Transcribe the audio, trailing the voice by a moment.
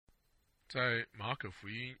在马可福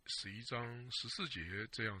音11章14节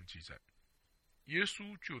这样记载，耶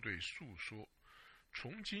稣就对树说，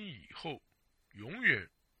从今以后永远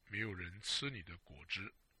没有人吃你的果汁。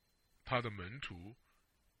他的门徒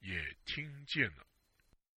也听见了。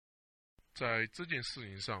在这件事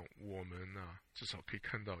情上，我们至少可以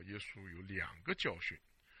看到耶稣有2个教训。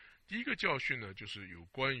第一个教训呢，就是有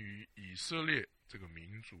关于以色列这个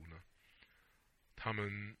民族呢，他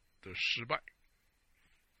们的失败。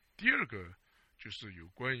第二个就是有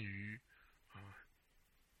关于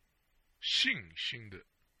信心的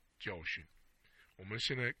教训。我们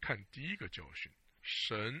先来看第一个教训，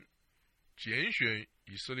神拣选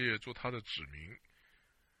以色列做他的子民，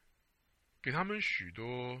给他们许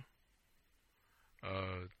多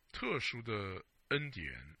特殊的恩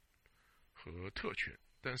典和特权，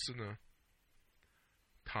但是呢，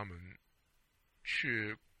他们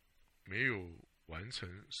却没有完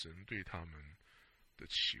成神对他们的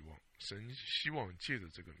期望。神希望借着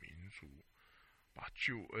这个民族把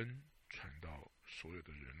救恩传到所有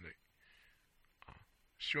的人类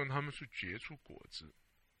希望他们去结出果子，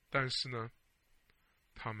但是呢，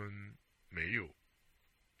他们没有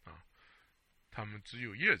他们只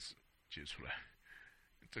有叶子结出来。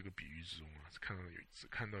这个比喻之中只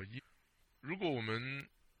看到叶。如果我们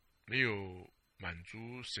没有满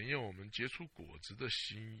足神要我们结出果子的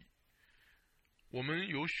心意，我们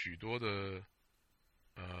有许多的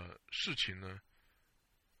事情呢，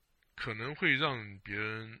可能会让别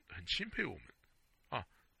人很钦佩我们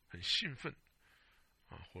很兴奋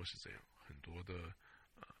或是这样很多的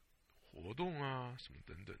活动什么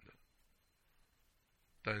等等的，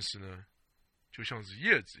但是呢，就像是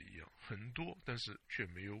叶子一样很多，但是却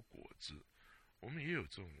没有果子。我们也有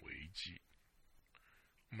这种危机。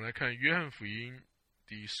我们来看约翰福音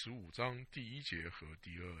第15章第1节和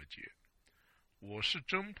第2节，我是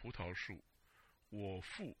真葡萄树，我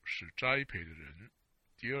父是栽培的人。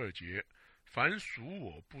第2节，凡属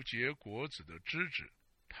我不结果子的枝子，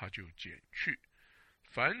他就剪去；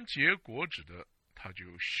凡结果子的，他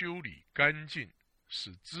就修理干净，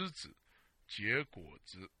使枝子结果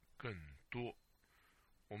子更多。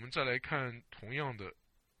我们再来看同样的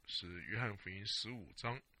是约翰福音15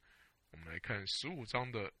章，我们来看15章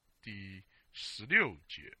的第16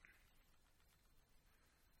节。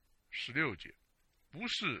16节，不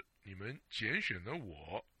是你们拣选了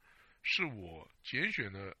我，是我拣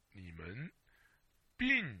选了你们，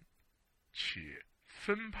并且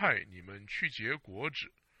分派你们去结果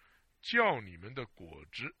子，叫你们的果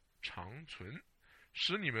子长存，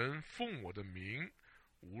使你们奉我的名，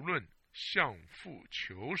无论向父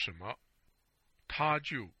求什么，他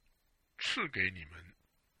就赐给你们。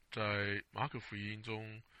在马可福音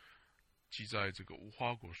中记载，这个无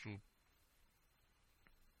花果树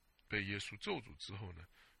被耶稣咒诅之后呢，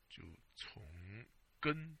就从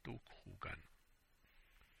根都枯干了。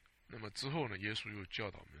那么之后呢，耶稣又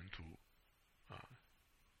教导门徒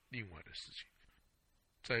另外的事情。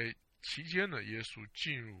在期间呢，耶稣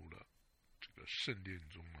进入了这个圣殿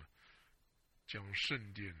中将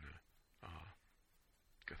圣殿呢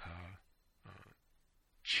给他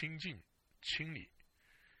清净清理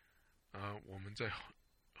我们在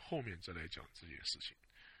后面再来讲这件事情。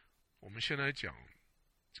我们先来讲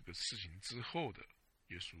这个事情之后的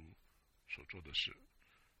耶稣所做的事。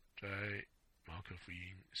在马可福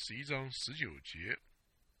音11章19节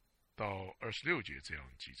到26节这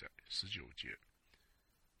样记载。19节，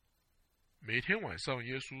每天晚上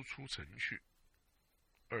耶稣出城去。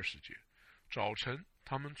20节，早晨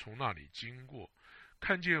他们从那里经过，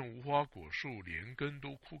看见无花果树连根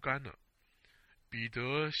都枯干了。彼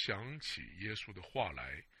得想起耶稣的话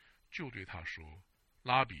来，就对他说，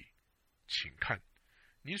拉比，请看，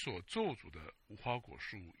你所咒诅的无花果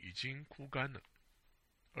树已经枯干了。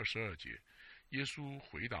22节，耶稣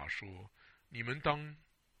回答说，你们当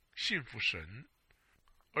信服神。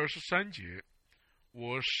23节，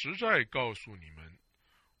我实在告诉你们，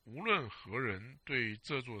无论何人对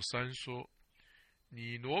这座山说，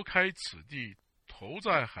你挪开此地，投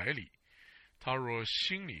在海里，他若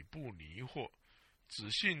心里不疑惑，只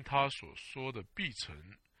信他所说的必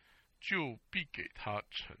成，就必给他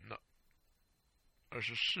成了。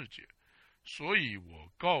24节，所以我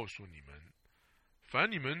告诉你们，凡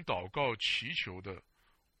你们祷告祈求的，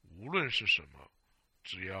无论是什么，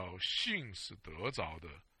只要信是得着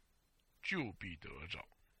的，就必得着。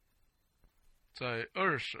在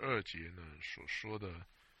22节呢所说的，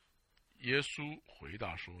耶稣回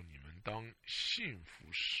答说，你们当信服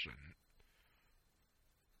神。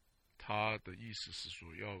他的意思是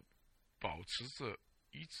说，要保持着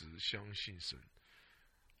一直相信神，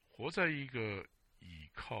活在一个依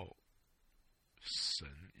靠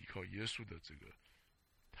神、依靠耶稣的这个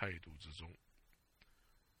态度之中。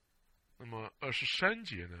那么23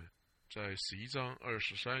节呢，在11章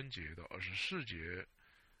23节到24节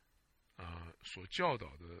所教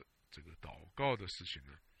导的这个祷告的事情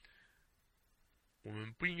呢，我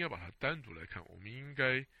们不应该把它单独来看，我们应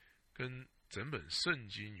该跟整本圣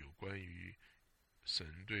经有关于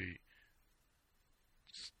神对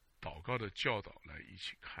祷告的教导来一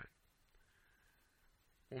起看。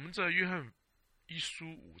我们在约翰一书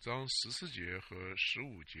5章14节和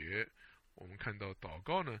15节，我们看到祷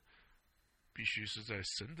告呢，必须是在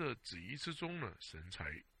神的旨意之中呢，神才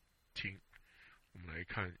听。我们来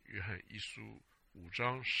看约翰一书5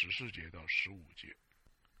章14节到15节。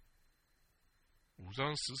5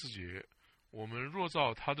章14节，我们若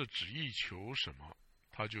照他的旨意求什么，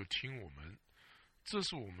他就听我们，这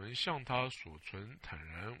是我们向他所存坦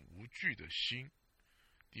然无惧的心。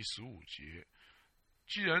第15节，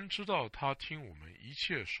既然知道他听我们一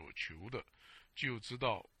切所求的，就知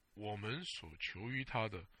道我们所求于他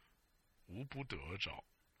的无不得着。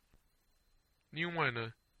另外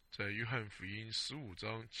呢，在约翰福音15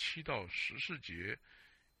章7到14节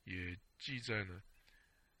也记载呢，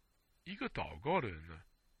一个祷告的人呢，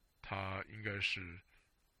他应该是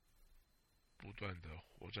不断的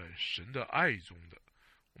活在神的爱中的。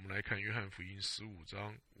我们来看约翰福音15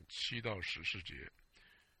章7到14节。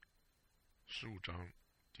15章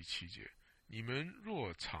第7节，你们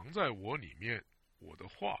若藏在我里面，我的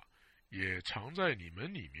话也藏在你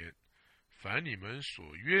们里面，凡你们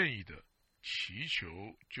所愿意的，祈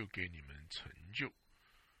求就给你们成就。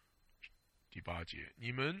第8节，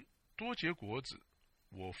你们多结果子，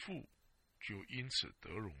我父就因此得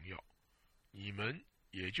荣耀，你们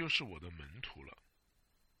也就是我的门徒了。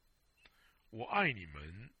我爱你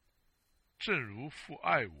们，正如父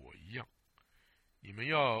爱我一样，你们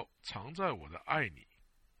要藏在我的爱里。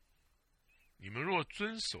你们若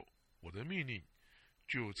遵守我的命令，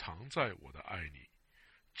就藏在我的爱里，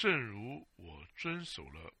正如我遵守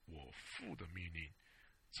了我父的命令，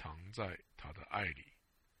藏在他的爱里。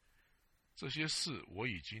这些事我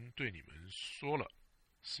已经对你们说了，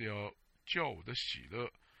是要叫我的喜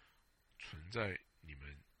乐存在你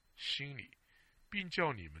们心里，并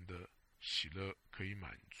叫你们的喜乐可以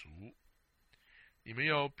满足。你们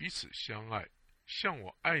要彼此相爱，像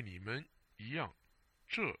我爱你们一样，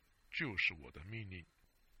这就是我的命令。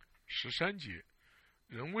13节，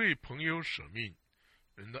人为朋友舍命，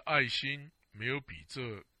人的爱心没有比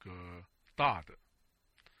这个大的。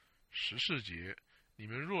14节，你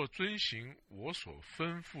们若遵行我所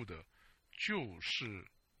吩咐的，就是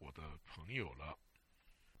我的朋友了。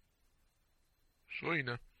所以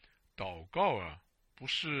呢，祷告不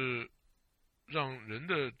是让人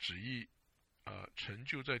的旨意成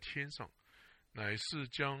就在天上，乃是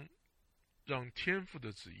将让天父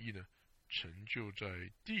的旨意呢成就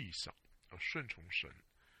在地上，顺从神。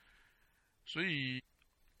所以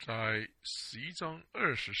在11章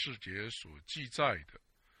24节所记载的，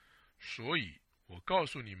所以我告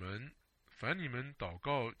诉你们，凡你们祷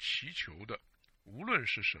告祈求的，无论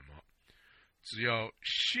是什么，只要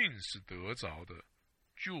信是得着的，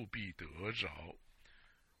就必得着。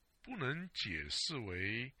不能解释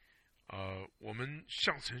为我们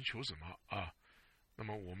向神求什么那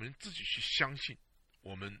么我们自己去相信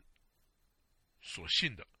我们所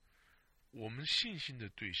信的。我们信心的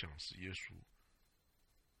对象是耶稣，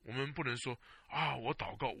我们不能说我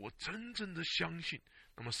祷告，我真正的相信，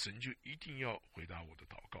那么神就一定要回答我的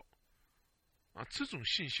祷告这种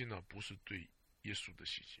信心呢，不是对耶稣的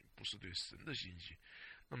信心，不是对神的信心。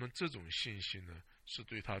那么这种信心呢，是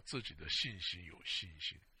对他自己的信心有信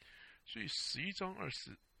心。所以11章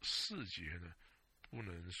24节呢，不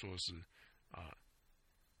能说是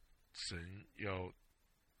神要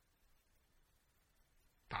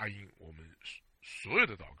答应我们所有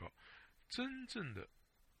的祷告。真正的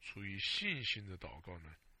出于信心的祷告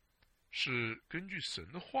呢，是根据神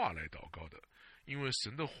的话来祷告的，因为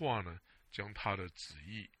神的话呢，将他的旨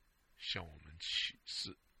意向我们启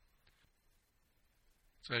示。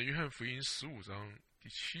在约翰福音15章第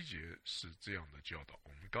7节是这样的教导，我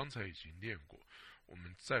们刚才已经念过，我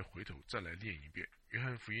们再回头再来念一遍。约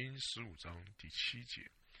翰福音15章第7节，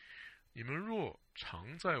你们若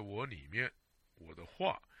藏在我里面，我的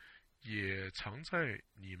话也藏在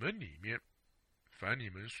你们里面，凡你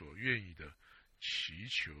们所愿意的，祈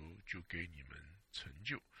求就给你们成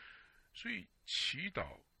就。所以祈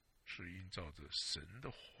祷是依照着神的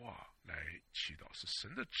话来祈祷，是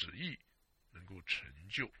神的旨意能够成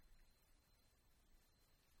就。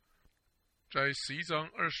在11章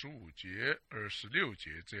25节、26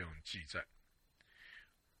节这样记载，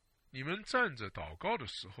你们站着祷告的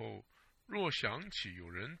时候，若想起有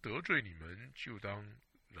人得罪你们，就当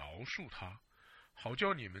饶恕他，好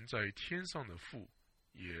叫你们在天上的父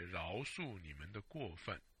也饶恕你们的过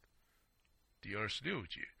犯。第26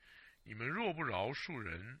节，你们若不饶恕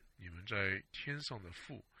人，你们在天上的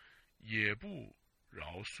父也不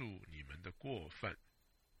饶恕你们的过犯。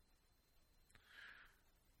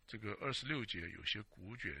这个26节有些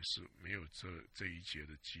古卷是没有这一节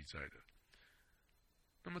的记载的。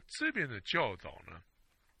那么这边的教导呢，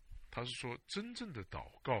他是说真正的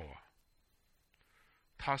祷告啊，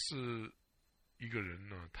他是一个人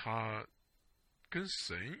呢，他跟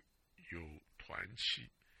神有团契，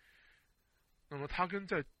那么他跟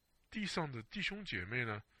在地上的弟兄姐妹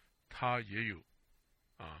呢，他也有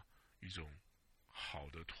一种好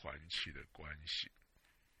的团契的关系。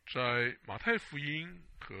在马太福音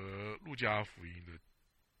和路加福音的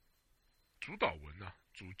主导文啊，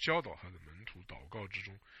主教导他的门徒祷告之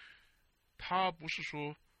中，他不是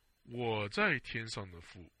说我在天上的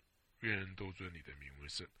父，愿人都尊你的名为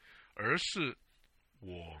圣，而是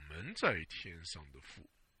我们在天上的父，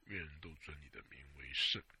愿人都尊你的名为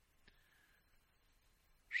圣。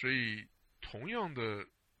所以同样的，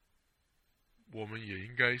我们也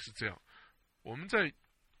应该是这样，我们在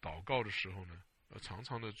祷告的时候呢，要常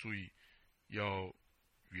常的注意，要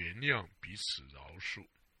原谅彼此饶恕。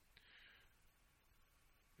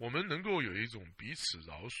我们能够有一种彼此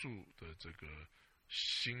饶恕的这个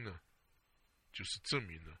心呢，就是证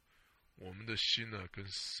明了我们的心呢跟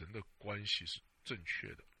神的关系是正确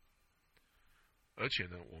的，而且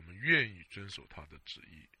呢我们愿意遵守他的旨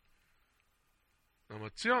意。那么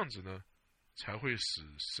这样子呢，才会使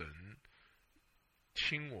神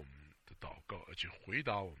听我们的祷告，而且回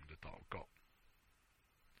答我们的祷告。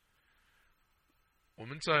我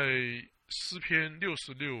们在诗篇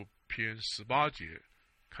66篇18节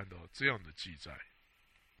看到这样的记载：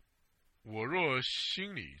我若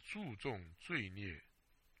心里注重罪孽，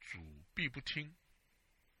主必不听。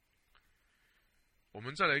我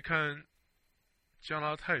们再来看加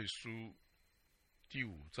拉太书第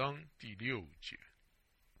5章第6节。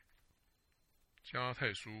加拉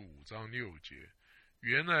太书5章6节，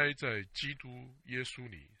原来在基督耶稣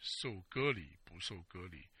里受割礼不受割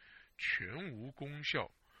礼全无功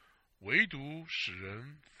效，唯独使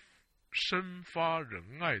人生发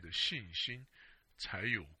仁爱的信心才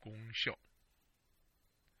有功效。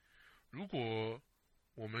如果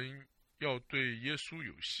我们要对耶稣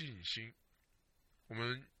有信心，我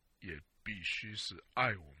们也必须是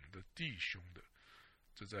爱我们的弟兄的。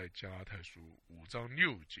这在加拉太书5章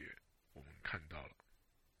6节我们看到了。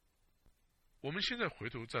我们现在回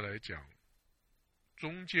头再来讲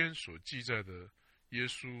中间所记载的耶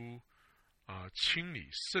稣清理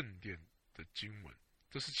圣殿的经文，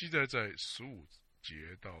这是记载在15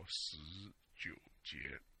节到19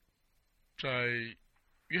节。在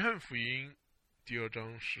约翰福音第2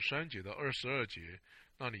章13节到22节，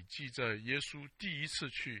那里记载耶稣第一次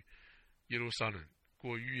去耶路撒冷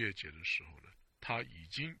过逾越节的时候呢，他已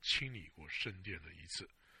经清理过圣殿了一次，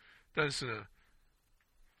但是呢，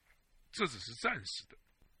这只是暂时的。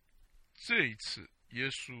这一次耶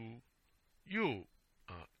稣又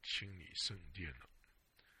清理圣殿了。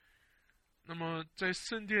那么在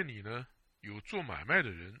圣殿里呢，有做买卖的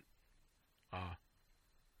人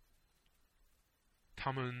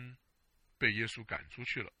他们被耶稣赶出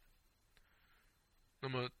去了。那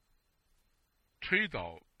么推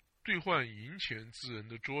倒兑换银钱之人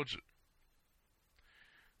的桌子，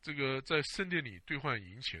这个在圣殿里兑换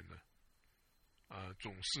银钱呢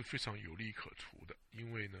总是非常有利可图的，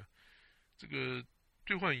因为呢这个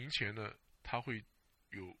兑换银钱呢，它会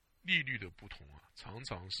有利率的不同常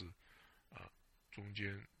常是中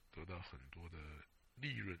间得到很多的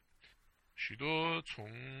利润。许多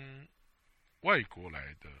从外国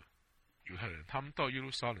来的犹太人，他们到耶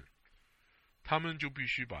路撒冷，他们就必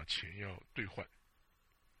须把钱要兑换，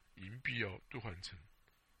银币要兑换成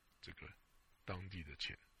这个当地的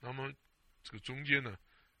钱，那么这个中间呢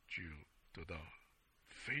就得到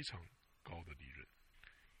非常高的利润。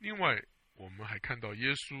另外我们还看到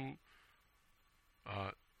耶稣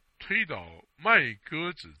推倒卖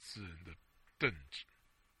鸽子之人的凳子。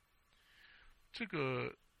这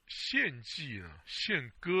个献祭呢，献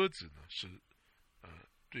鸽子呢，是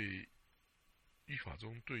对律法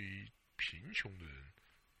中对于贫穷的人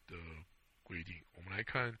的规定。我们来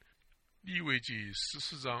看利未记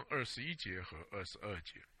14章21节和22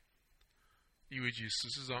节。利未记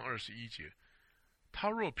14章21节，他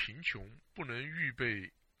若贫穷不能预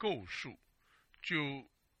备够数，就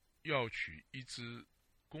要取一只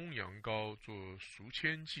公羊羔做赎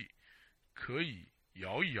愆祭，可以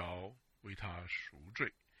摇一摇为他赎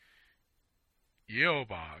罪，也要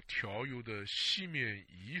把调油的细面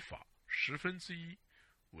以法1/10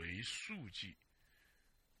为素祭，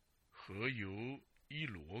和油一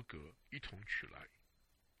罗革一同取来。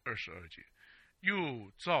22节，又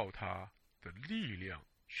照他的力量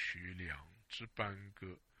取2只斑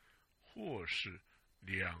鸽，或是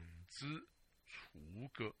2只雏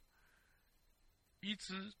鸽，一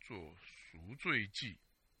只做赎罪祭，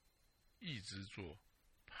一只做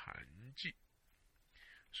燔祭。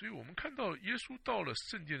所以我们看到耶稣到了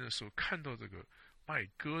圣殿的时候，看到这个卖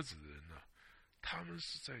鸽子的人呢，他们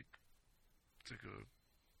是在这个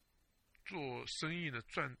做生意呢，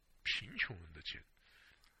赚贫穷人的钱。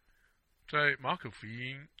在马可福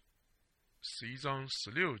音11章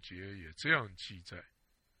16节也这样记载，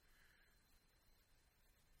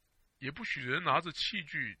也不许人拿着器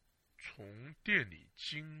具从店里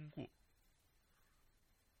经过。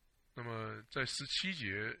那么在17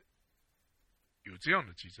节有这样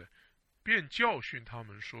的记载，便教训他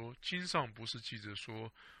们说，经上不是记着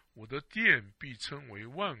说，我的殿必称为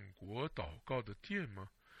万国祷告的殿吗？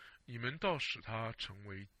你们倒使它成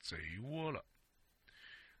为贼窝了。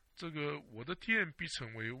这个我的殿必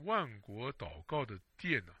成为万国祷告的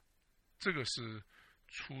殿呢，这个是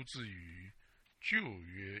出自于旧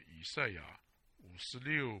约以赛亚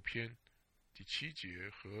56篇第7节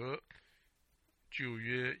和旧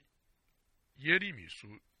约耶利米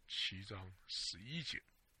书7章11节。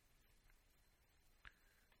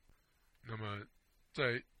那么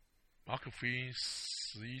在马可福音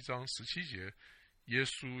11章17节，耶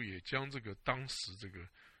稣也将这个当时这个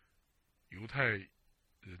犹太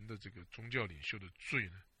人的这个宗教领袖的罪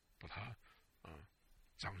呢，把它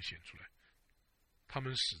彰显出来。他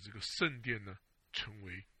们使这个圣殿呢成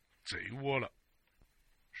为贼窝了。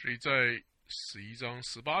所以在11章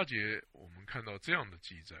18节，我们看到这样的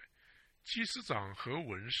记载：祭司长和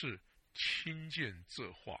文士听见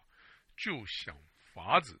这话，就想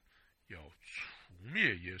法子要除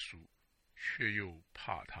灭耶稣，却又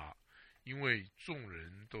怕他，因为众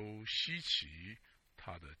人都稀奇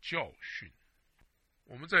他的教训。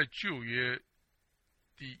我们在旧约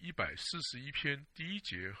第141篇第1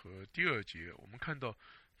节和第2节，我们看到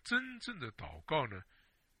真正的祷告呢，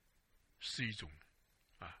是一种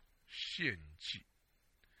献祭。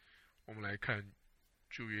我们来看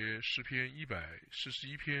旧约诗篇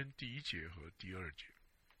141篇第1节和第2节。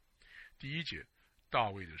第1节，大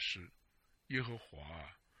卫的诗：耶和华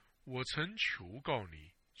啊，我曾求告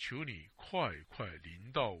你，求你快快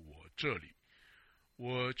临到我这里。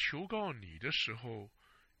我求告你的时候，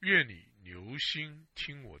愿你留心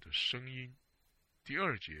听我的声音。第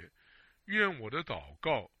2节，愿我的祷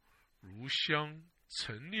告如香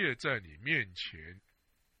陈列在你面前，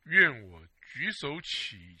愿我举手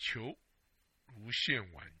祈求如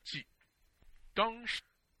献晚祭。当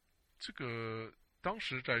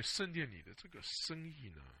时在圣殿里的这个生意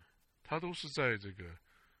呢，它都是在这个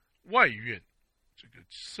外院，这个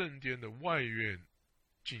圣殿的外院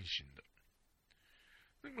进行的。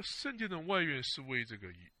那么圣殿的外院是为这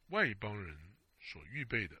个外邦人所预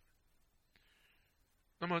备的。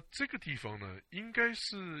那么这个地方呢，应该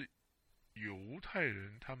是犹太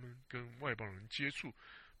人他们跟外邦人接触，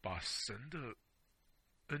把神的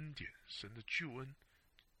恩典、神的救恩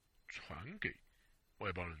传给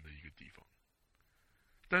外邦人的一个地方。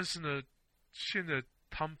但是呢，现在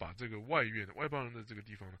他们把这个外院、外邦人的这个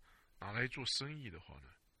地方呢，拿来做生意的话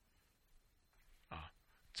呢，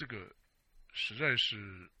这个实在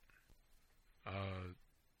是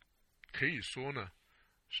可以说呢，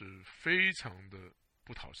是非常的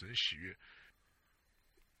不讨神喜悦。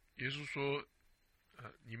耶稣说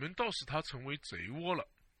你们倒使他成为贼窝了，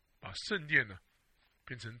把圣殿呢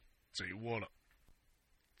变成贼窝了。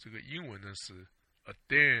这个英文呢是 a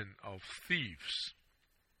den of thieves。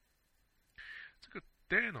 这个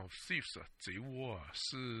den of thieves 贼窝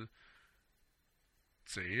是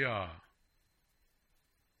贼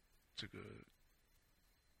这个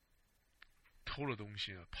偷了东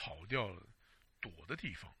西跑掉了躲的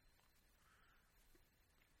地方。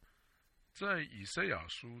在以赛亚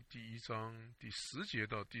书第1章第10节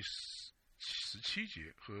到第17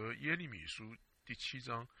节和耶利米书第7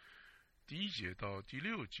章第1节到第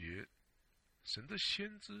6节，神的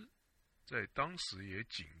先知在当时也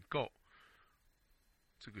警告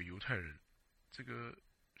这个犹太人，这个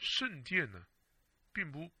圣殿呢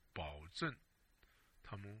并不保证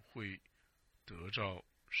他们会得着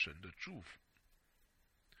神的祝福，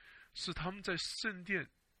是他们在圣殿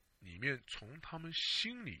里面从他们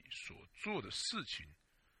心里所做的事情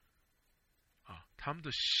他们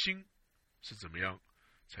的心是怎么样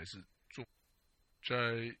才是重。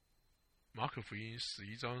在马可福音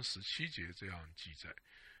11章17节这样记载，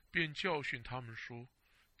便教训他们说，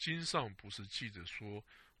经上不是记着说，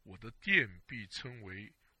我的殿必称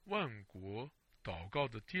为万国祷告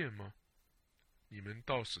的殿吗？你们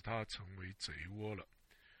倒使他成为贼窝了。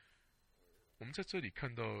我们在这里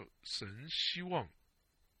看到神希望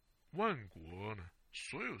万国呢，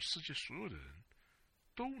世界所有的人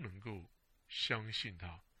都能够相信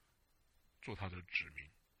他，做他的子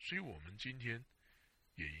民。所以我们今天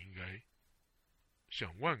也应该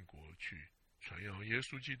向万国去传扬耶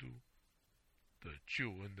稣基督的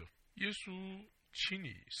救恩的。耶稣清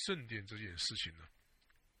理圣殿这件事情呢，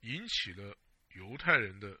引起了犹太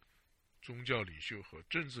人的宗教领袖和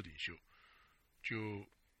政治领袖，就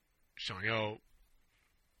想要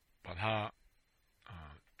把他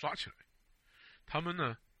抓起来。他们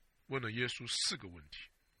呢问了耶稣4个问题，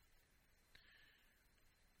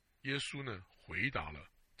耶稣呢回答了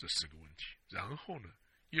这4个问题，然后呢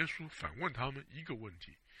耶稣反问他们1个问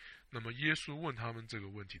题。那么耶稣问他们这个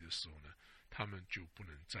问题的时候呢，他们就不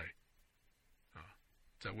能再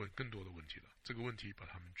问更多的问题了。这个问题把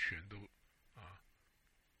他们全都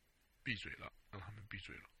闭嘴了，让他们闭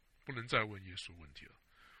嘴了，不能再问耶稣问题了。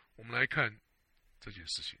我们来看这件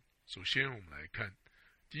事情。首先我们来看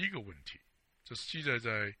第一个问题，这是记载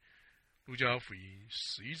在路加福音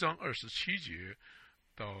11章27节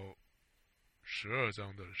到12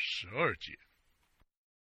章的12节。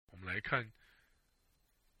我们来看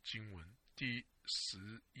经文第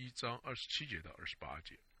11章27节到28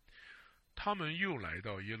节。他们又来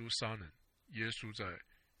到耶路撒冷，耶稣在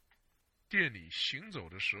殿里行走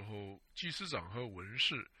的时候，祭司长和文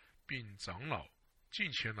士并长老进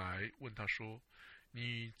前来问他说，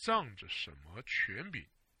你仗着什么权柄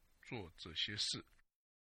做这些事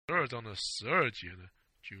？12章的12节呢，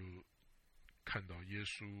就看到耶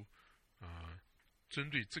稣针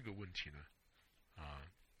对这个问题呢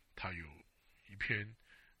他有一篇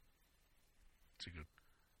这个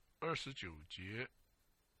29节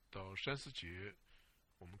到30节，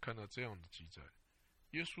我们看到这样的记载。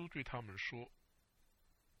耶稣对他们说，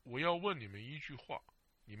我要问你们一句话，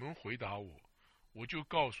你们回答我，我就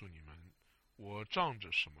告诉你们，我仗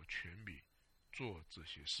着什么权柄做这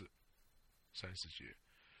些事。30节，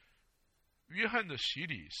约翰的洗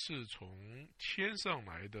礼是从天上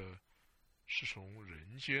来的，是从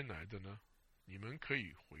人间来的呢？你们可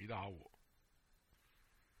以回答我。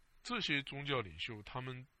这些宗教领袖他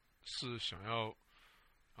们是想要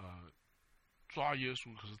抓耶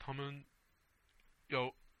稣，可是他们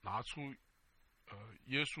要拿出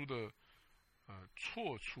耶稣的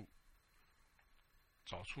错处，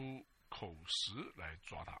找出口实来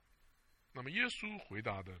抓他。那么耶稣回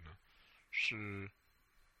答的呢，是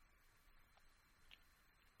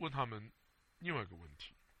问他们另外一个问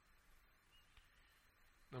题。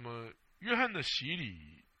那么约翰的洗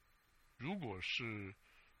礼如果是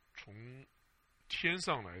从天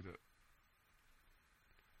上来的，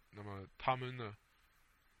那么他们呢，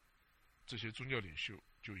这些宗教领袖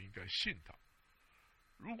就应该信他。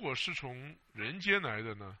如果是从人间来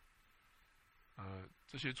的呢，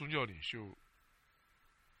这些宗教领袖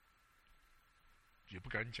也不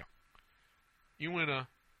敢讲，因为呢，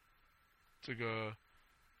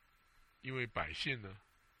因为百姓呢，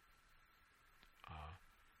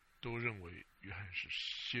都认为约翰是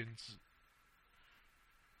先知，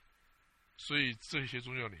所以这些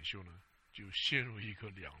宗教领袖呢，就陷入一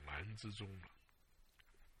个两难之中了。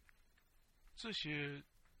这些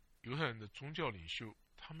犹太人的宗教领袖，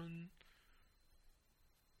他们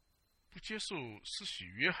不接受施洗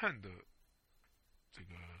约翰的这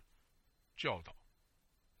个教导，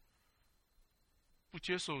不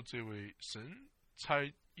接受这位神差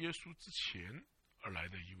耶稣之前而来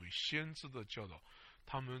的一位先知的教导，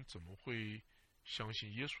他们怎么会相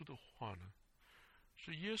信耶稣的话呢？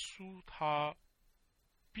是耶稣他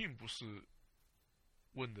并不是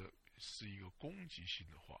问的是一个攻击性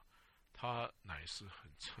的话，他乃是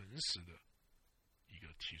很诚实的一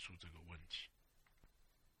个提出这个问题。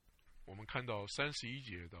我们看到31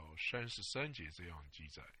节到33节这样记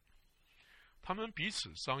载，他们彼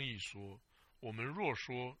此商议说，我们若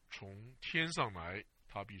说从天上来，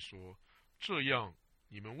他必说，这样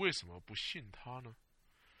你们为什么不信他呢？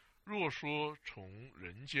若说从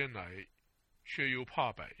人间来，却又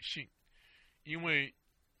怕百姓，因为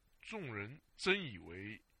众人真以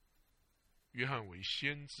为约翰为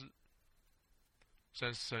先知。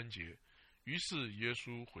33节，于是耶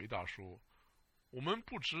稣回答说，我们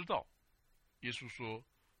不知道。耶稣说，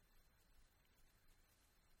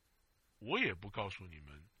我也不告诉你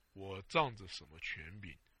们，我仗着什么权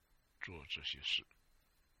柄做这些事。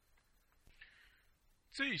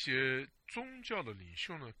这些宗教的领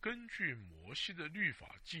袖呢，根据摩西的律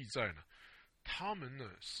法记载呢，他们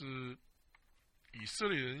呢是以色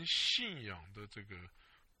列人信仰的这个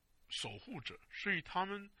守护者，所以他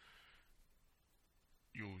们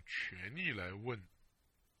有权利来问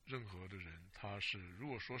任何的人，如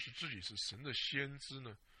果说是自己是神的先知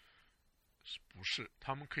呢，不是？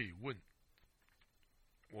他们可以问。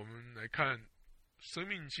我们来看《申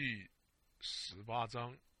命记》18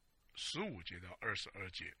章15节到22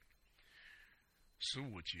节。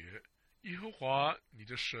15节，耶和华你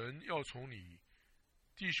的神要从你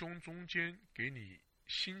弟兄中间给你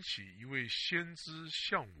兴起一位先知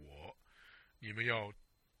像我，你们要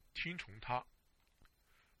听从他，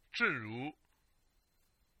正如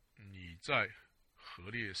你在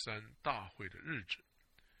何烈山大会的日子，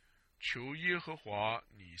求耶和华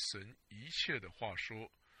你神一切的话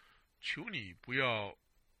说，求你不要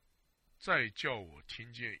再叫我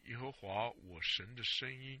听见耶和华我神的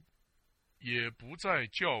声音，也不再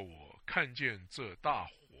叫我看见这大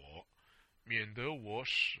火，免得我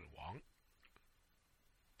死亡。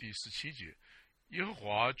第17节，耶和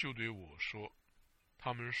华就对我说，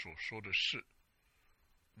他们所说的是，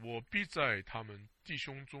我必在他们弟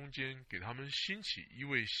兄中间给他们兴起一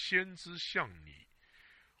位先知像你，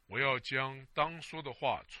我要将当说的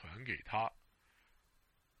话传给他，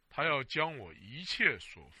他要将我一切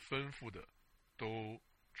所吩咐的都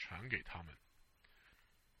传给他们。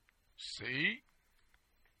谁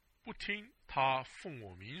不听他奉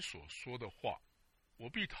我名所说的话，我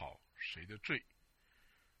必讨谁的罪。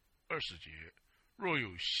20节，若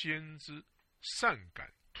有先知擅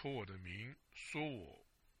敢托我的名说我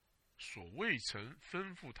所未曾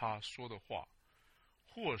吩咐他说的话，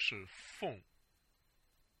或是奉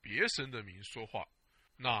别神的名说话，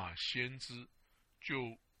那先知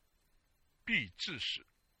就必治死。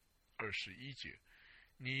21节，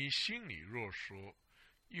你心里若说，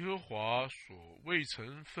耶和华所未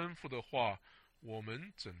曾吩咐的话，我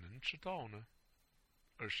们怎能知道呢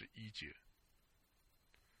？21节，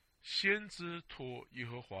先知托耶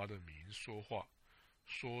和华的名说话，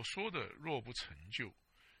所说的若不成就，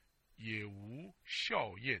也无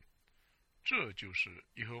效验，这就是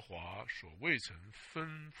耶和华所未曾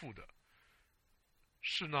吩咐的，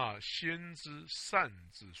是那先知擅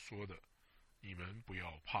自说的，你们不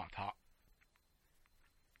要怕他。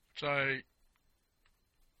在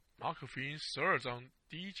马可福音12章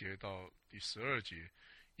第1节到第12节，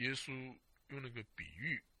耶稣用那个比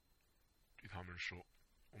喻对他们说，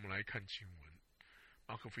我们来看经文。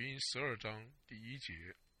马可福音12章第1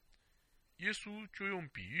节，耶稣就用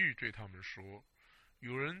比喻对他们说，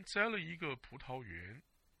有人栽了一个葡萄园，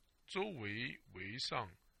周围围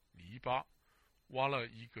上篱笆，挖了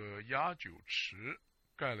一个压酒池，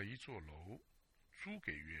盖了一座楼，租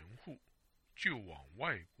给园户，就往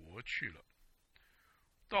外国去了。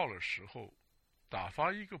到了时候，打发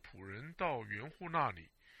一个仆人到园户那里，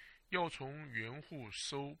要从园户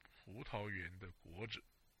收葡萄园的果子。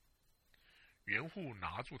园户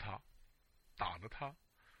拿住他，打了他，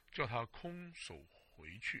叫他空手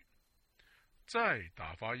回去。再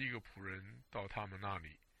打发一个仆人到他们那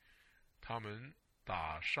里，他们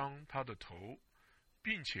打伤他的头，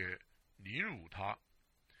并且凌辱他。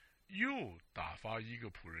又打发一个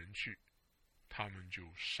仆人去，他们就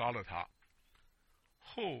杀了他。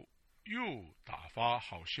后又打发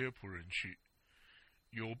好些仆人去，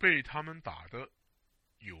有被他们打的，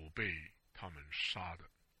有被他们杀的。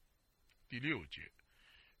第6节，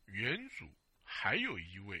园主还有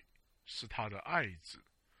一位是他的爱子，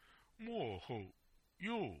末后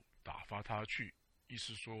又打发他去，意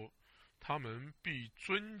思说他们必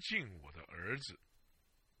尊敬我的儿子。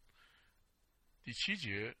第7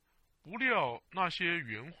节，不料那些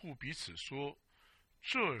园户彼此说，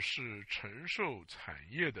这是承受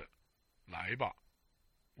产业的，来吧，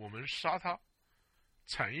我们杀他，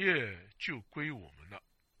产业就归我们了。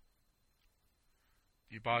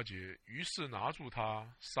第8节，于是拿住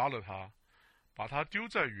他，杀了他，把他丢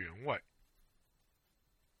在园外。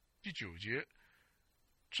第9节，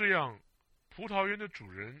这样葡萄园的主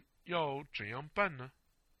人要怎样办呢？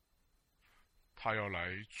他要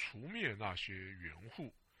来除灭那些园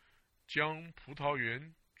户，将葡萄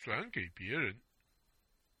园转给别人。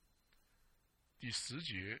第10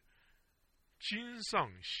节，经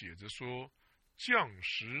上写着说，匠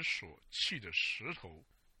石所砌的石头，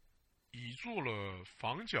已做了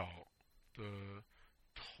房角的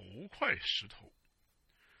头块石头，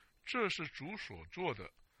这是主所做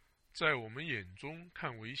的，在我们眼中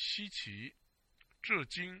看为稀奇，这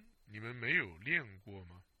经你们没有念过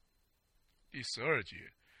吗？第12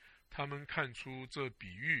节，他们看出这比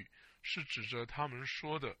喻是指着他们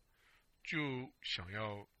说的，就想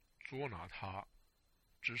要捉拿他，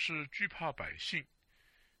只是惧怕百姓，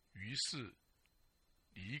于是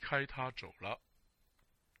离开他走了。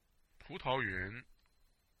葡萄园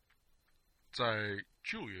在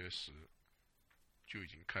旧约时就已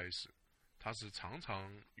经开始，它是常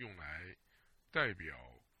常用来代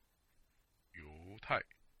表犹太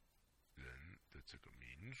人的这个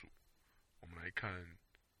民族。我们来看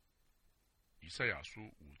以赛亚书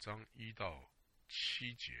5章1到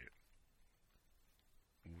7节。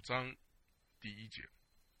5章第1节，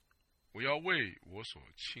我要为我所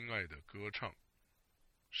亲爱的歌唱，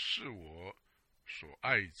是我所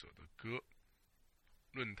爱者的歌，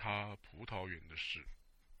论他葡萄园的事。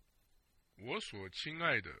我所亲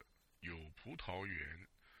爱的有葡萄园，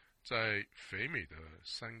在肥美的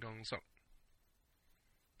山冈上。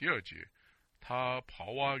第2节，他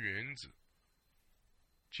刨挖园子，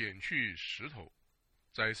捡去石头，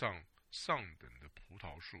栽上上等的葡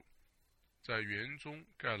萄树，在园中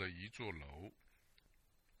盖了一座楼，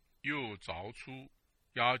又凿出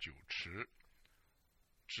压酒池，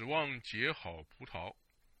指望结好葡萄，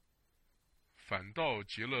反倒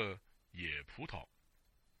结了野葡萄。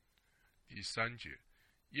第3节，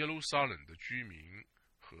耶路撒冷的居民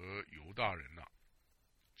和犹大人啊，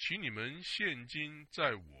请你们现今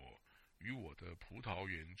在我与我的葡萄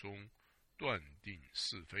园中断定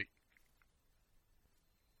是非。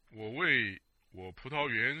我为我葡萄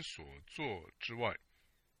园所做之外，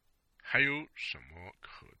还有什么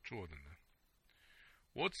可做的呢？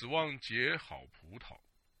我指望结好葡萄，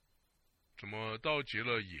怎么倒结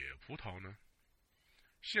了野葡萄呢？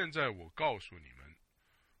现在我告诉你们，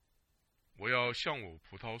我要像我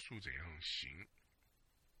葡萄树怎样行，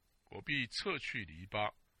我必撤去篱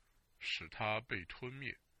笆，使它被吞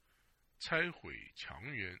灭，拆毁墙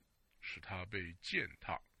垣，使它被践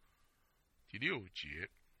踏。第6节，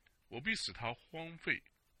我必使它荒废，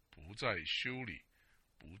不再修理，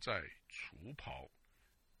不再除刨，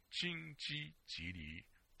荆棘蒺藜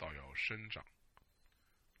倒要生长。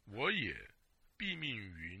我也必命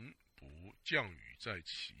云不降雨在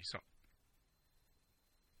其上。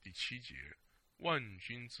第7节，万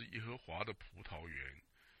军之耶和华的葡萄园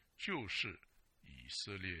就是以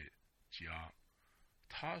色列家，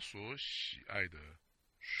他所喜爱的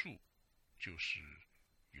树就是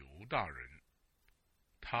犹大人。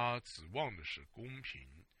他指望的是公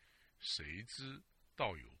平，谁知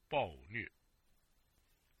倒有暴虐。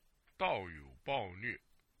倒有暴虐，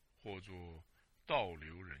或作倒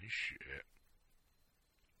流人血。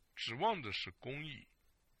指望的是公义，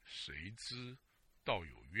谁知倒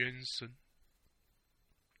有冤声。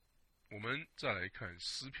我们再来看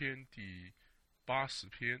诗篇第80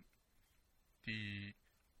篇第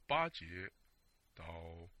8节到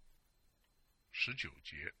19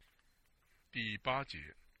节。第8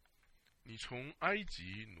节，你从埃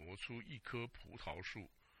及挪出一棵葡萄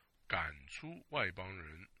树，赶出外邦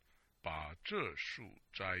人，把这树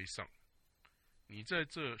栽上。你在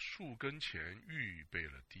这树根前预备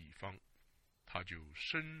了地方，它就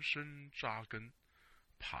深深扎根，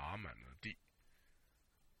爬满了地。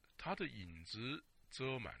它的影子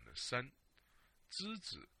遮满了山，枝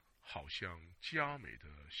子好像佳美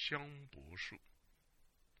的香柏树。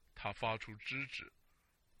它发出枝子，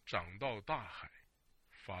长到大海，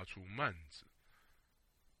发出蔓子，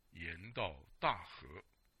延到大河。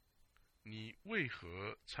你为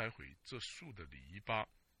何拆毁这树的篱笆，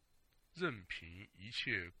任凭一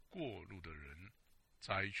切过路的人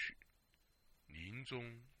摘取？林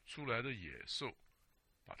中出来的野兽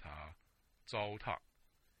把它糟蹋，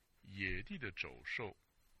野地的走兽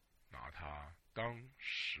拿它当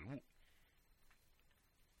食物。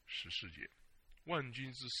14节，万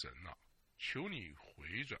军之神啊，求你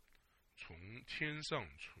回转，从天上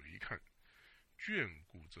垂看，眷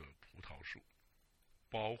顾这葡萄树，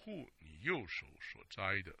保护你右手所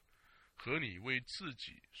摘的和你为自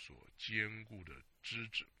己所坚固的枝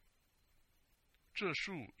子。这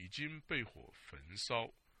树已经被火焚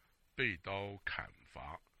烧，被刀砍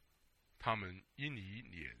伐，他们因你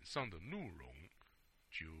脸上的怒容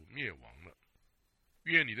就灭亡了。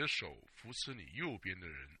愿你的手扶持你右边的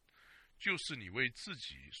人，就是你为自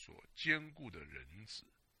己所坚固的人子，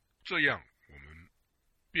这样我们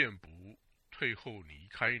便不退后离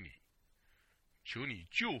开你。求你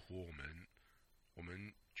救活我们，我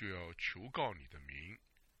们就要求告你的名。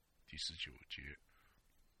第19节，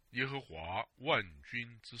耶和华万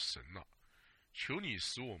军之神啊，求你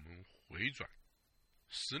使我们回转，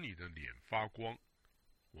使你的脸发光，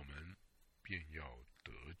我们便要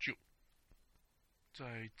得救。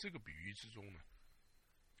在这个比喻之中呢，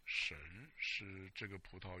神是这个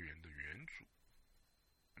葡萄园的园主，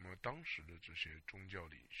那么当时的这些宗教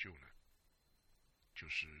领袖呢，就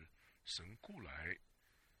是神雇来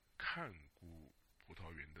看顾葡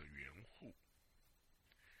萄园的园户。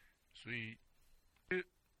所以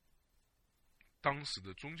当时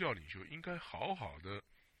的宗教领袖应该好好的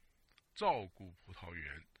照顾葡萄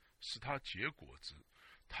园，使它结果子。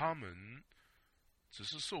他们只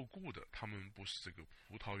是受雇的，他们不是这个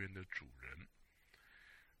葡萄园的主人。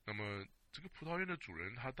那么这个葡萄园的主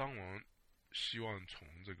人，他当然希望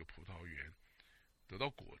从这个葡萄园得到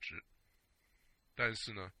果子，但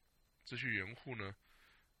是呢，这些园户呢，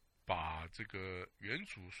把这个园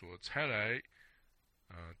主所差来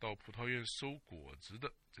到葡萄园收果子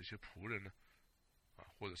的这些仆人呢，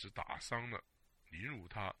或者是打伤了、凌辱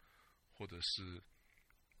他，或者是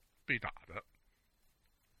被打的。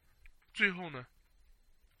最后呢，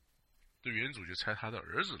这园主就差他的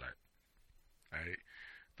儿子来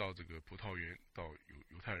到这个葡萄园，到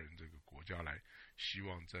犹太人这个国家来，希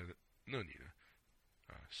望在那里呢，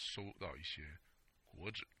收到一些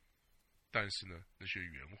果子。但是呢，那些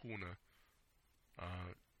园户呢，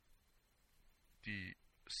第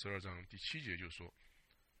12章第7节就说，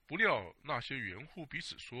不料那些园户彼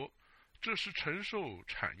此说，这是承受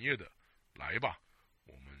产业的，来吧，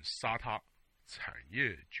我们杀他，产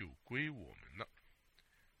业就归我们了。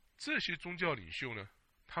这些宗教领袖呢，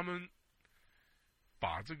他们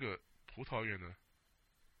把这个葡萄园呢，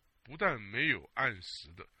不但没有按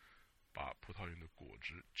时的把葡萄园的果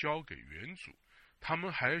子交给园主，他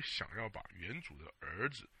们还想要把园主的儿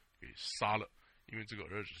子给杀了，因为这个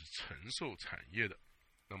儿子是承受产业的。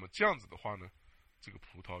那么这样子的话呢，这个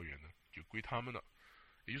葡萄园呢就归他们了。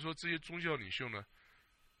也就是说，这些宗教领袖呢，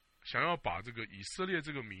想要把这个以色列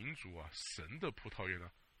这个民族神的葡萄园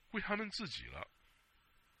呢归他们自己了。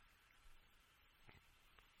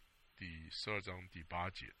第12章第8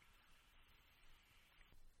节，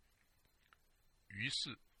于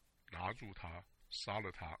是拿住他，杀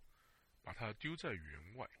了他，把他丢在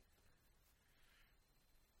园外。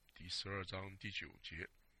第12章第9节，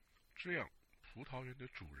这样葡萄园的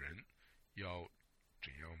主人要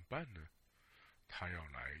怎样办呢？他要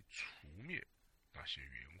来除灭那些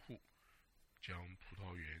园户，将葡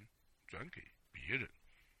萄园转给别人。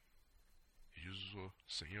也就是说，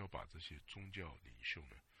神要把这些宗教领袖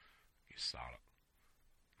呢给杀了，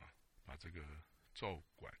把这个照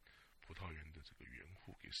管葡萄园的这个园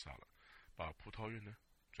户给杀了，把葡萄园呢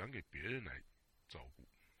转给别人来照顾。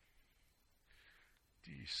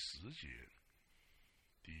第10节、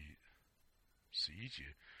第11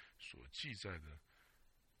节所记载的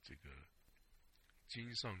这个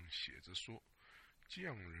经上写着说，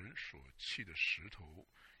匠人所砌的石头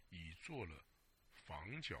已做了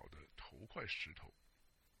房角的头块石头。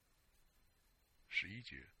11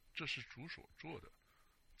节，这是主所做的，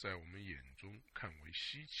在我们眼中看为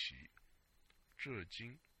稀奇。这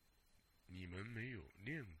经你们没有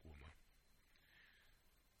念过吗？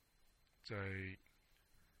在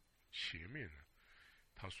前面呢，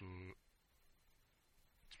他说，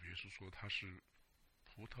主耶稣说他是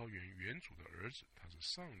葡萄园园主的儿子，他是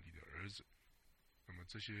上帝的儿子。那么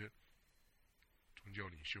这些宗教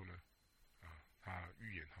领袖呢，他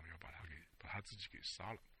预言他们要把他自己给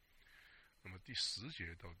杀了。那么第10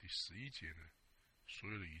节到第11节呢，所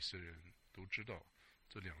有的以色列人都知道，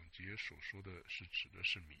这2节所说的是指的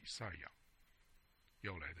是弥赛亚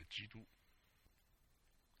要来的基督。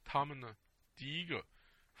他们呢，第一个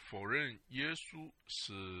否认耶稣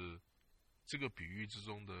是这个比喻之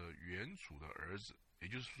中的原主的儿子，也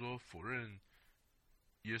就是说否认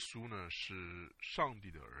耶稣呢是上帝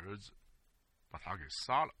的儿子，把他给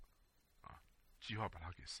杀了，计划把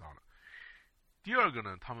他给杀了。第二个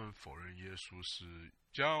呢，他们否认耶稣是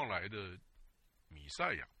将来的弥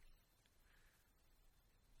赛亚。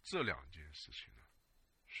这2件事情呢，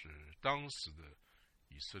是当时的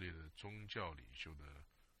以色列的宗教领袖的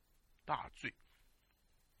大罪。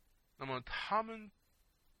那么他们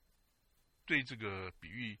对这个比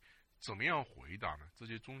喻怎么样回答呢？这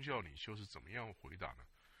些宗教领袖是怎么样回答呢？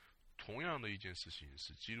同样的一件事情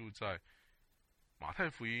是记录在马太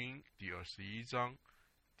福音第21章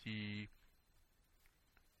第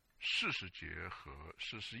40节和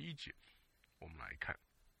41节。我们来看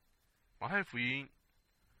马太福音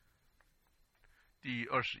第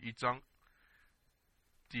21章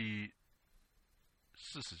第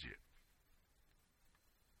40节，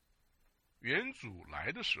园主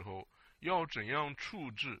来的时候要怎样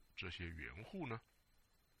处置这些园户呢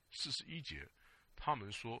？41节，他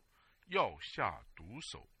们说要下毒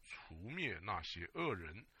手，除灭那些恶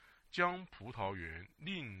人，将葡萄园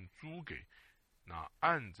另租给那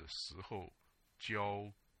按着时候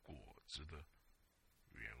交果子的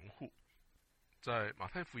园户。在马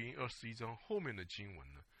太福音21章后面的经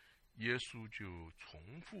文呢，耶稣就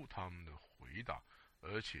重复他们的回答，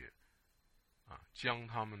而且将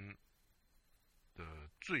他们的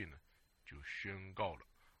罪呢就宣告了。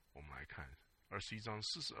我们来看21章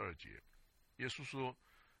42节，耶稣说，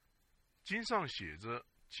经上写着，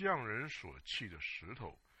匠人所砌的石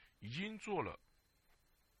头已经做了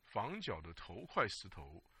房角的头块石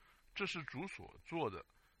头，这是主所做的，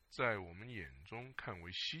在我们眼中看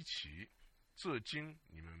为稀奇。这经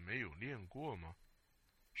你们没有念过吗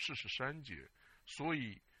？43节，所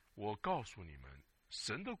以我告诉你们，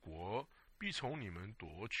神的国必从你们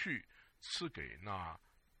夺去，赐给那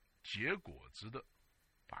结果子的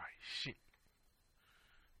百姓。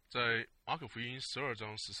在马可福音12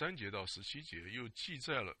章13节到17节，又记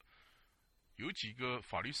载了有几个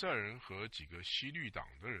法利赛人和几个希律党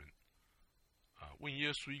的人问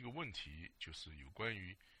耶稣一个问题，就是有关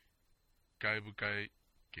于该不该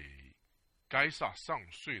给该撒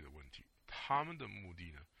上税的问题。他们的目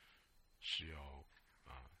的呢，是要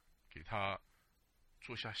给他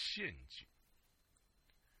做下陷阱，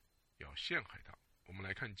要陷害他。我们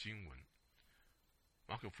来看经文，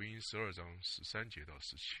马可福音12章13节到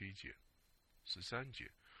17节。13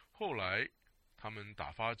节，后来他们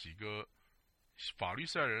打发几个法利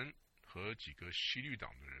赛人和几个希律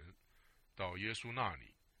党的人到耶稣那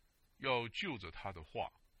里，要就着他的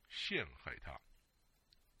话陷害他。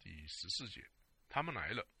第14节，他们来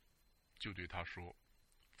了，就对他说：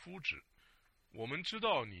夫子，我们知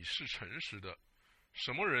道你是诚实的，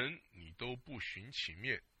什么人你都不徇情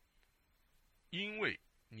面，因为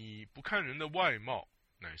你不看人的外貌，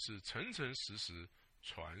乃是诚诚实实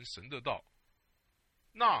传神的道。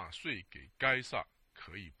纳税给该撒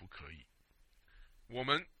可以不可以？我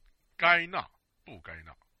们该纳不该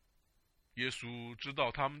纳？耶稣知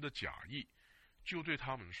道他们的假意，就对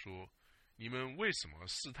他们说：你们为什么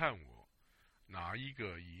试探我？拿一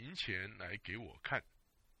个银钱来给我看。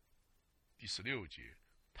第16节，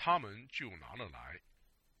他们就拿了来。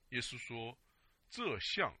耶稣说：这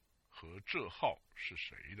像和这号是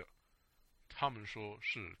谁的？他们说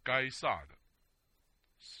是该撒的。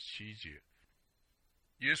17节，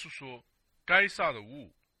耶稣说：该撒的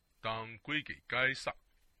物当归给该撒，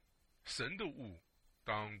神的物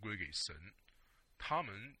当归给神。他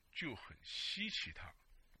们就很稀奇他。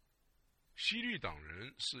希律党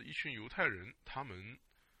人是一群犹太人，他们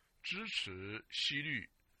支持希律，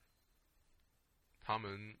他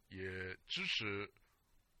们也支持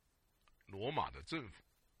罗马的政府。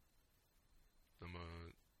那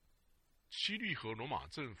么希律和罗马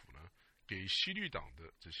政府呢，给希律党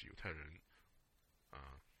的这些犹太人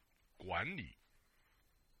管理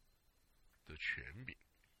的权柄。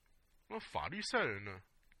那么法利赛人呢，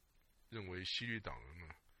认为希律党人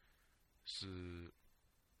呢是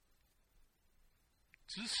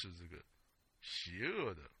支持这个邪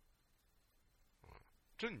恶的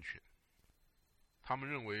政权。他们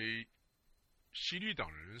认为希律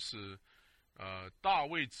党人是大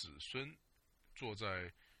卫子孙坐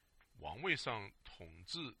在王位上统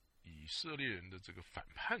治以色列人的这个反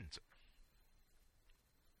叛者。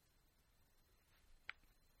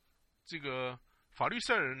这个法利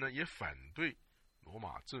赛人呢，也反对罗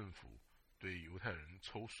马政府对犹太人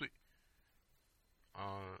抽税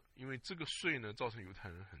因为这个税呢，造成犹太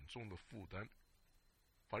人很重的负担。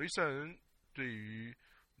法利赛人对于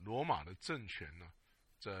罗马的政权呢，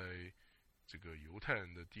在这个犹太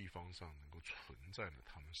人的地方上能够存在呢，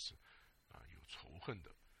他们是有仇恨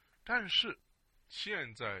的。但是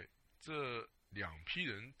现在这两批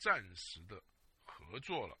人暂时的合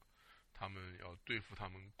作了，他们要对付他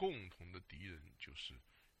们共同的敌人，就是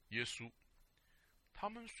耶稣。他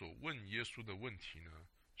们所问耶稣的问题呢，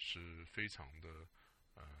是非常的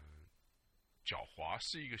狡猾，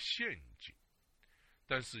是一个陷阱。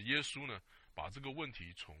但是耶稣呢，把这个问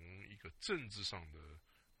题从一个政治上的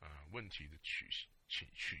问题的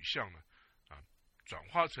取向呢转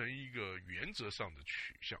化成一个原则上的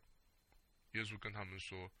取向。耶稣跟他们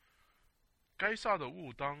说：该撒的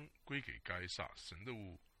物当归给该撒，神的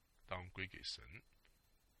物当归给神。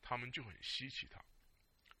他们就很稀奇他。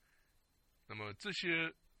那么这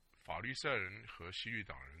些法利赛人和希律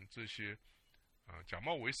党人，这些假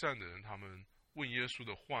冒为善的人，他们问耶稣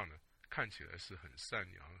的话呢，看起来是很善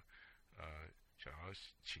良，想要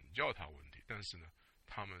请教他问题，但是呢，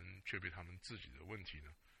他们却被他们自己的问题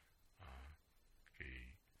呢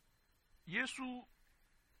给耶稣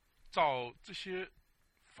照这些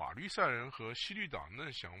法利赛人和希律党人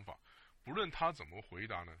的想法，不论他怎么回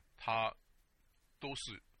答呢，他都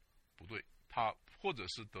是不对，他或者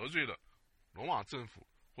是得罪了罗马政府，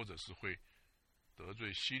或者是会得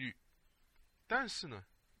罪希律。但是呢，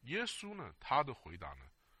耶稣呢，他的回答呢，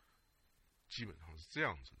基本上是这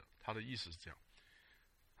样子的。他的意思是这样：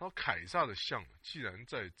他说凯撒的像呢，既然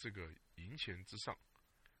在这个银钱之上，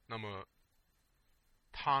那么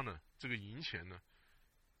他呢，这个银钱呢，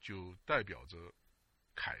就代表着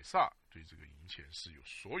凯撒对这个银钱是有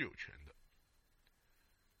所有权的。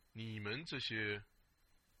你们这些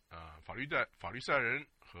法利赛人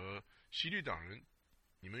和希律党人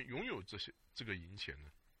你们拥有这个银钱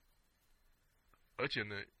呢，而且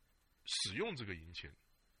呢，使用这个银钱，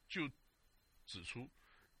就指出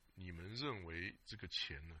你们认为这个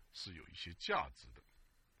钱呢是有一些价值的，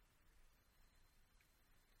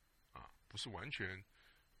不是完全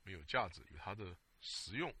没有价值，有它的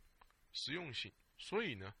实用性。所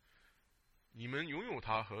以呢，你们拥有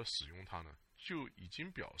它和使用它呢，就已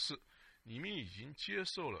经表示你们已经接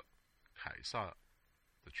受了凯撒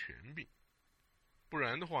的权柄，不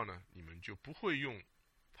然的话呢，你们就不会用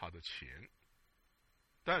他的钱。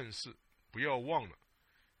但是不要忘了，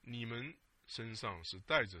你们身上是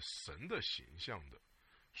带着神的形象的，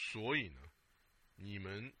所以呢，你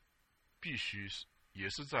们必须也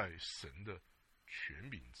是在神的权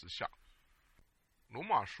柄之下。罗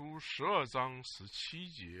马书12章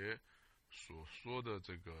17节所说的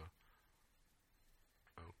这个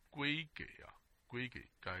归给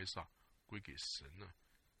该撒，归给神呢，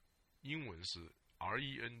英文是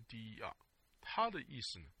RENDER， 它的意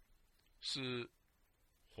思呢是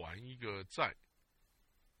还一个债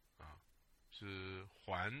是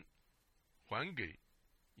还给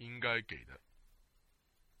应该给的。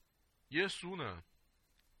耶稣呢，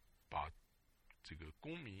把这个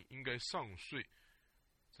公民应该上税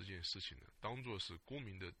这件事情呢，当作是公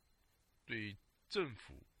民的对政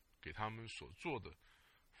府给他们所做的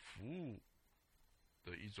服务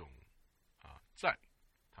的一种债，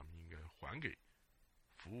他们应该还给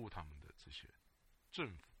服务他们的这些政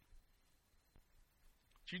府。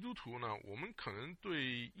基督徒呢，我们可能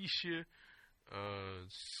对一些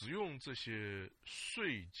使用这些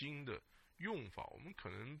税金的用法，我们可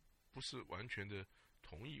能不是完全的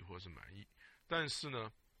同意或是满意，但是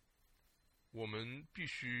呢，我们必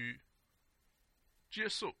须接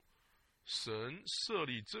受神设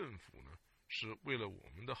立政府呢是为了我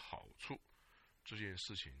们的好处，这件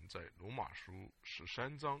事情在罗马书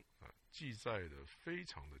13章记载的非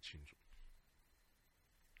常的清楚。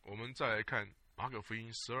我们再来看马可福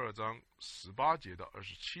音12章18节到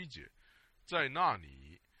27节，在那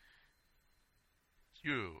里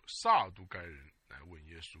又有撒都该人来问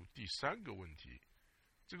耶稣第3个问题。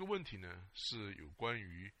这个问题呢是有关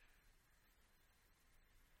于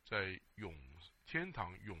在天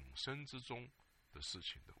堂永生之中的事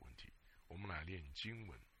情的问题。我们来念经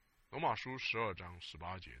文，罗马书12章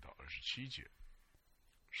18节到27节。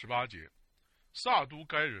18节，撒都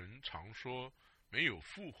该人常说没有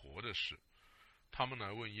复活的事，他们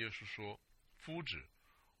来问耶稣说：夫子，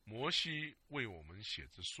摩西为我们写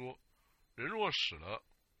着说，人若死了，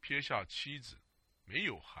撇下妻子，没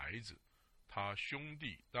有孩子，他兄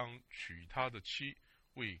弟当娶他的妻，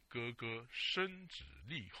为哥哥生子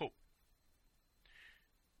立后。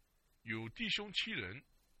有弟兄7人，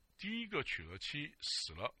第一个娶了妻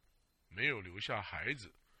死了，没有留下孩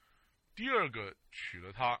子，第二个娶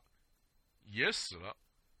了她也死了，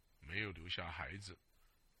没有留下孩子，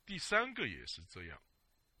第3个也是这样。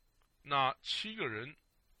那7个人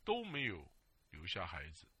都没有留下孩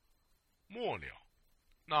子。末了，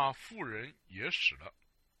那妇人也死了。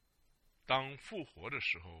当复活的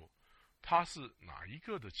时候，她是哪一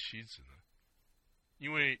个的妻子呢？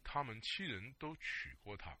因为他们7人都娶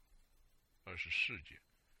过她。24节，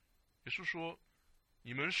耶稣说：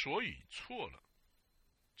你们所以错了，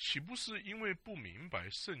岂不是因为不明白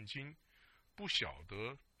圣经，不晓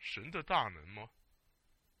得神的大能吗？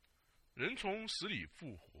人从死里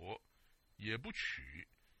复活，也不娶，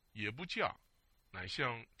也不嫁，乃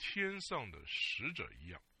像天上的使者一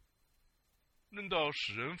样。论到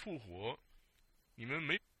使人复活，你们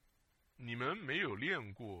没有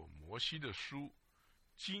念过摩西的书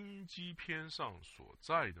荆棘篇上所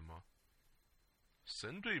在的吗？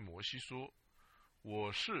神对摩西说：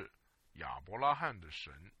我是亚伯拉罕的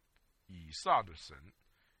神，以撒的神，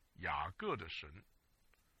雅各的神。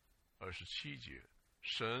27节，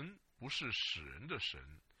神不是死人的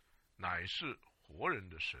神，乃是活人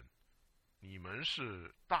的神，你们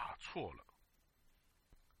是大错了。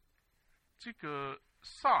这个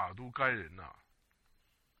撒都该人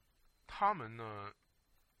他们呢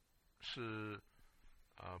是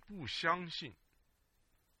不相信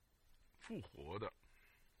复活的，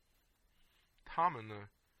他们呢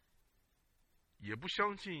也不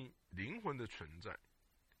相信灵魂的存在，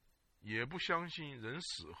也不相信人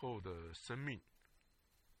死后的生命，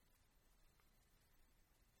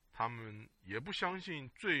他们也不相信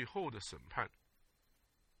最后的审判，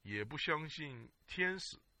也不相信天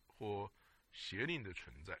使或邪灵的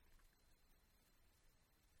存在。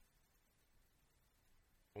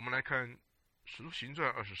我们来看使徒行传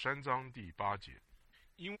23章第8节，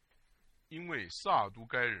因为撒都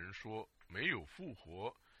该人说没有复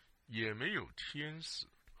活，也没有天使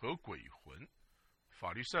和鬼魂，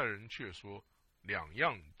法利赛人却说两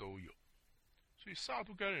样都有。所以撒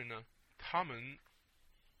都该人呢，他们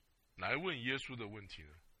来问耶稣的问题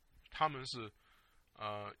呢，他们是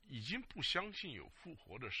已经不相信有复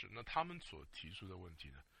活的事。那他们所提出的问题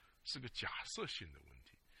呢，是个假设性的问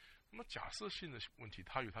题。那么假设性的问题，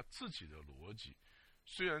它有它自己的逻辑，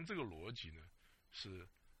虽然这个逻辑呢是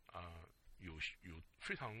有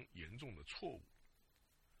非常严重的错误。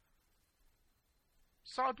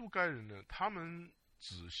撒都该人呢，他们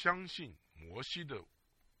只相信摩西的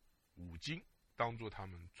五经当作他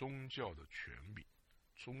们宗教的权柄、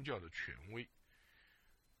宗教的权威。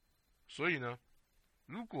所以呢，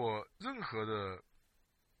如果任何的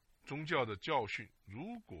宗教的教训，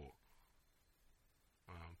如果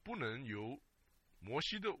不能由摩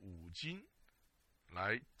西的五经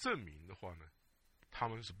来证明的话呢，他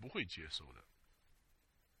们是不会接受的。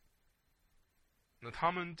那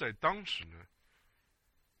他们在当时呢，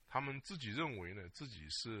他们自己认为呢，自己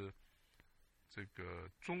是这个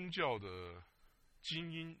宗教的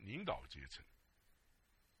精英领导阶层，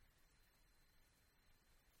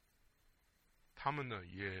他们呢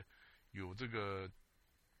也有这个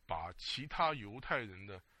把其他犹太人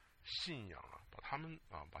的信仰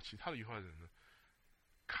把其他的犹太人呢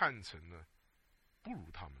看成呢不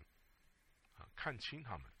如他们看轻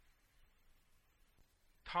他们。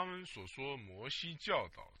他们所说摩西教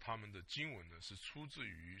导他们的经文呢，是出自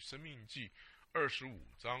于申命记25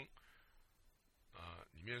章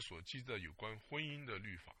里面所记载有关婚姻的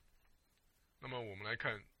律法。那么我们来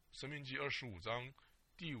看申命记25章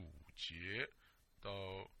第5节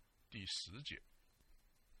到第10节。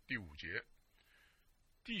第5节，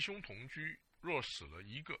弟兄同居，若死了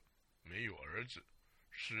一个，没有儿子，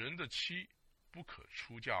使人的妻不可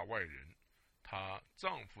出嫁外人，她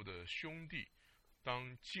丈夫的兄弟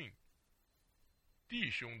当尽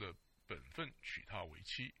弟兄的本分娶她为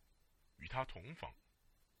妻，与她同房。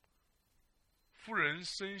夫人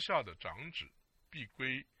生下的长子必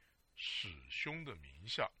归使兄的名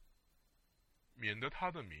下，免得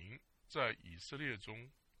他的名在以色列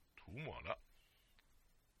中涂抹了。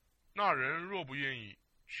那人若不愿意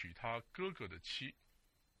娶他哥哥的妻，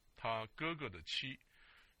他哥哥的妻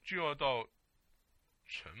就要到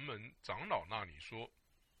城门长老那里说，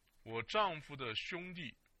我丈夫的兄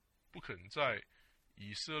弟不肯在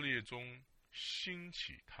以色列中兴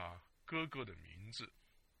起他哥哥的名字，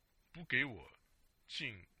不给我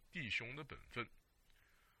尽弟兄的本分。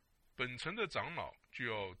本城的长老就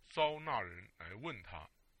要招那人来问他，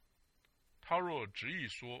他若执意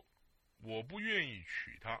说我不愿意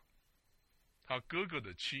娶她，他哥哥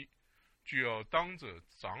的妻就要当着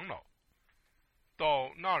长老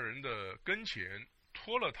到那人的跟前，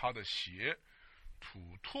脱了他的鞋，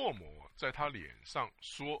吐唾沫在他脸上，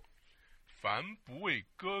说，凡不为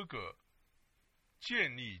哥哥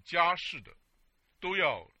建立家室的，都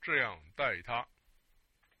要这样待他。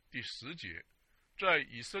第10节，在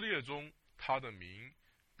以色列中，他的名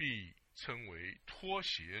必称为脱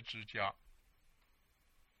鞋之家。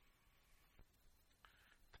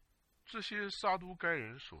这些撒都该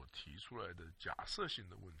人所提出来的假设性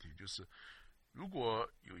的问题，就是如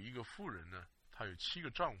果有一个妇人呢，她有7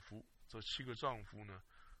个丈夫，这7个丈夫呢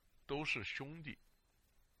都是兄弟，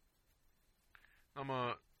那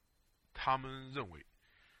么他们认为，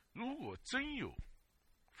如果真有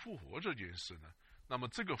复活这件事呢，那么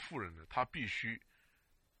这个妇人呢，她必须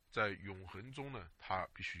在永恒中呢，她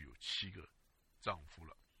必须有7个丈夫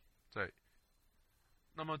了。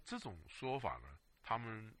那么这种说法呢，他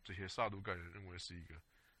们这些撒都该人认为是一个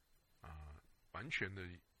完全的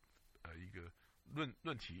一个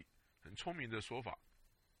论题，很聪明的说法。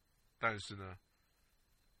但是呢，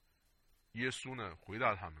耶稣呢回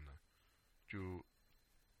答他们呢，就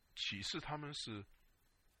启示他们是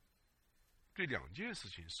对2件事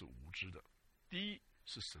情是无知的。第一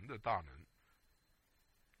是神的大能，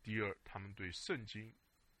第二他们对圣经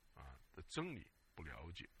的真理不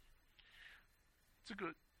了解。这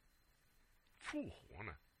个复活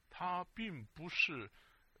呢，它并不是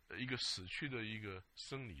一个死去的一个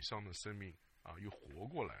生理上的生命又活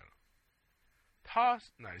过来了，它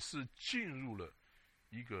乃是进入了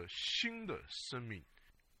一个新的生命，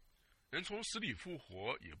人从死里复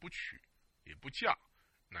活，也不娶也不嫁，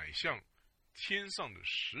乃像天上的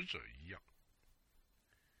使者一样。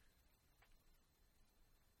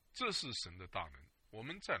这是神的大能。我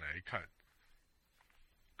们再来看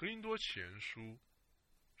格林多前书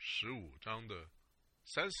15章的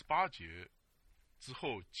38节之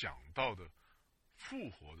后讲到的复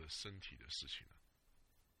活的身体的事情呢，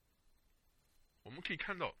我们可以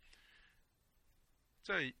看到，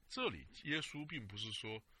在这里耶稣并不是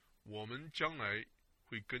说我们将来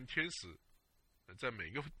会跟天使在每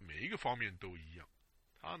一个方面都一样，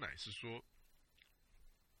他乃是说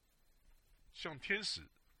像天使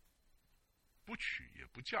不娶也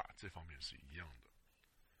不嫁这方面是一样的。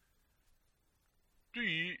对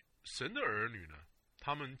于神的儿女呢，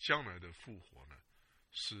他们将来的复活呢，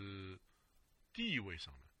是地位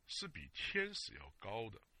上呢是比天使要高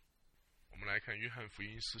的。我们来看约翰福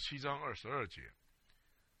音17章22节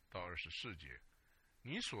到24节，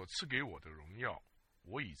你所赐给我的荣耀，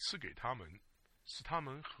我已赐给他们，使他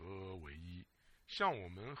们合而为一，像我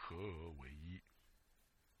们合而为一。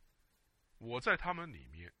我在他们里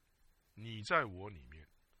面，你在我里面，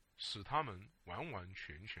使他们完完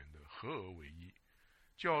全全的合而为一，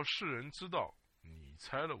叫世人知道你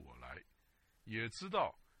差了我来，也知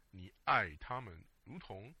道你爱他们如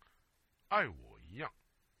同爱我一样。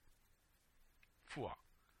父啊，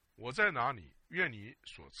我在哪里，愿你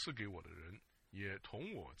所赐给我的人也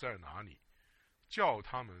同我在哪里，叫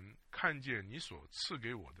他们看见你所赐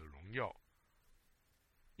给我的荣耀。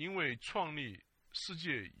因为创立世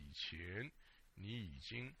界以前，你已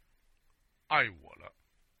经爱我了。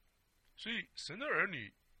所以神的儿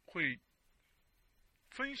女会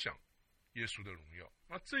分享耶稣的荣耀，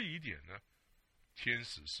那这一点呢，天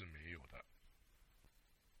使是没有的。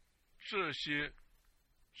这些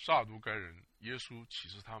撒都该人，耶稣启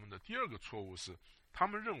示他们的第二个错误是，他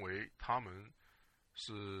们认为他们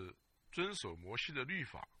是遵守摩西的律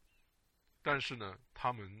法，但是呢，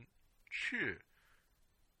他们却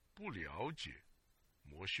不了解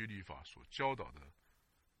摩西律法所教导的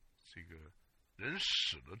这个人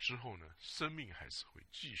死了之后呢，生命还是会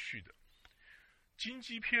继续的。荆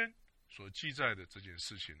棘篇所记载的这件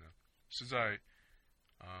事情呢，是在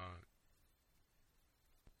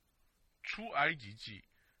出埃及记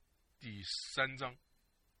第3章。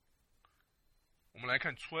我们来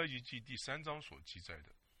看出埃及记第3章所记载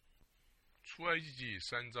的。出埃及记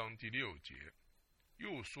3章第6节，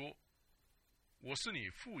又说，我是你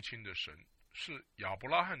父亲的神，是亚伯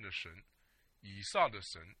拉罕的神，以撒的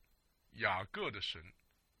神，雅各的神。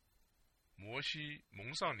摩西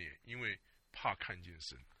蒙上脸，因为怕看见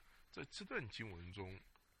神。在这段经文中，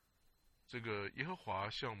这个耶和华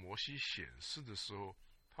向摩西显示的时候，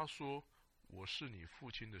他说，我是你父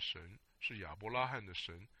亲的神，是亚伯拉罕的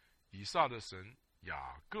神，以撒的神，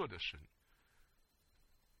雅各的神。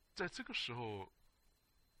在这个时候，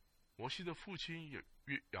摩西的父亲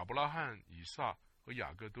亚伯拉罕、以撒和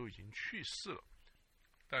雅各都已经去世了，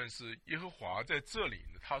但是耶和华在这里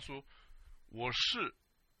呢，他说，我是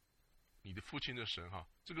你的父亲的神哈。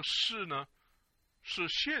这个是呢，是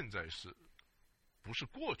现在式，不是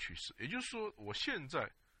过去式。也就是说，我现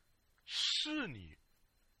在是你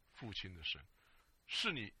父亲的神，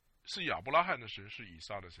是亚伯拉罕的神，是以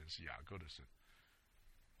撒的神，是雅各的神。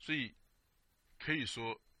所以可以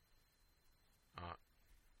说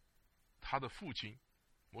他的父亲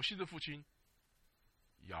摩西的父亲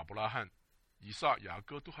亚伯拉罕、以撒、雅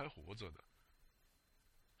各都还活着的，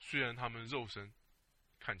虽然他们肉身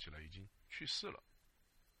看起来已经去世了。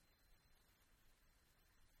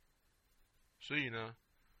所以呢，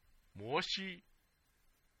摩西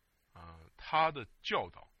他的教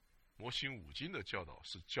导，摩西五经的教导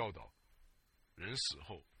是教导人死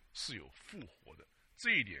后是有复活的，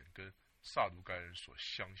这一点跟撒都该人所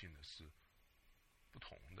相信的是不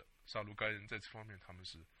同的。撒都该人在这方面他们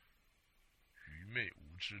是愚昧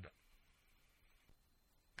无知的。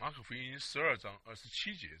马可福音12章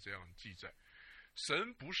27节这样记载，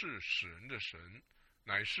神不是死人的神，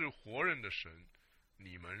乃是活人的神，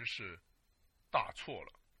你们是大错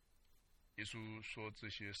了。耶稣说这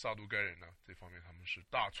些撒都该人呢，这方面他们是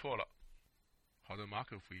大错了。好的，马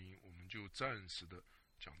可福音我们就暂时的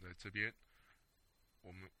讲在这边，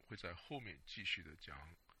我们会在后面继续的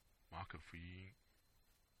讲马可福音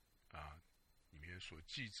里面所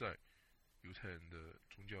记载犹太人的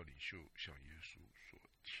宗教领袖向耶稣所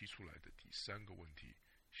提出来的第3个问题。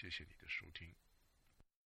谢谢你的收听。